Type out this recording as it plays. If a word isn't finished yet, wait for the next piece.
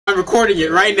I'm recording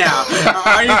it right now.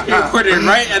 I need to be recording it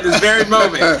right at this very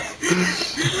moment.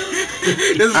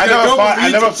 I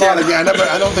never fought again.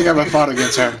 I don't think I ever fought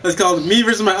against her. It's called Me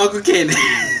versus My Uncle Ken.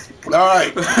 All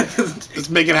right, let's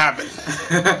make it happen.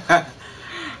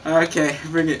 Okay,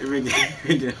 bring it.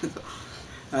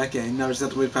 Okay, now we just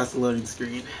have to wait past the loading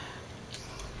screen.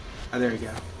 Oh, there we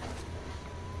go.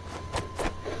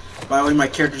 By the way, my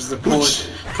character is the Polish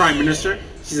Prime Minister.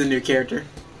 She's a new character.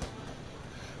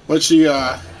 What's she?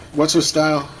 What's her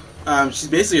style? She's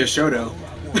basically a shoto.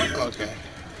 Okay.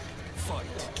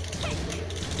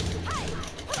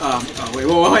 Oh, wait,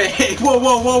 whoa,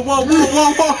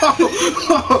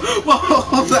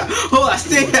 hold on,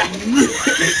 stay back.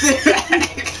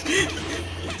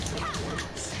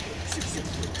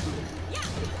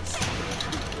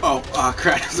 Oh,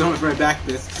 crap, someone's right back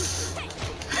this.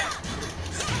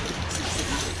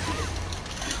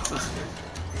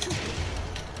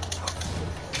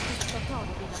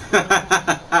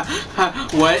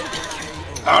 What?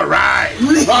 All right.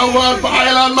 Island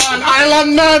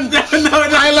man. No,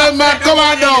 Island man, come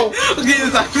on now.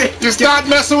 You start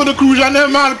messing with the cruise on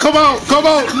them, man. Come on.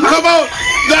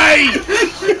 Die.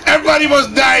 Everybody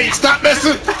must die. Stop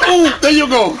messing. Oh, there you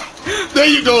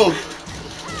go.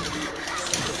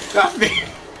 Got me.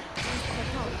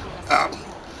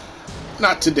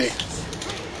 Not today.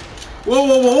 Whoa,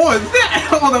 what is that?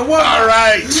 Hold on, what? All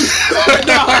right.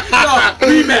 No,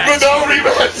 rematch. No,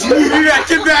 rematch. Rematch,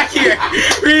 get back here.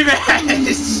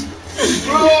 Rematch.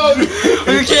 Run.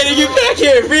 You can't get back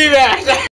here. Rematch.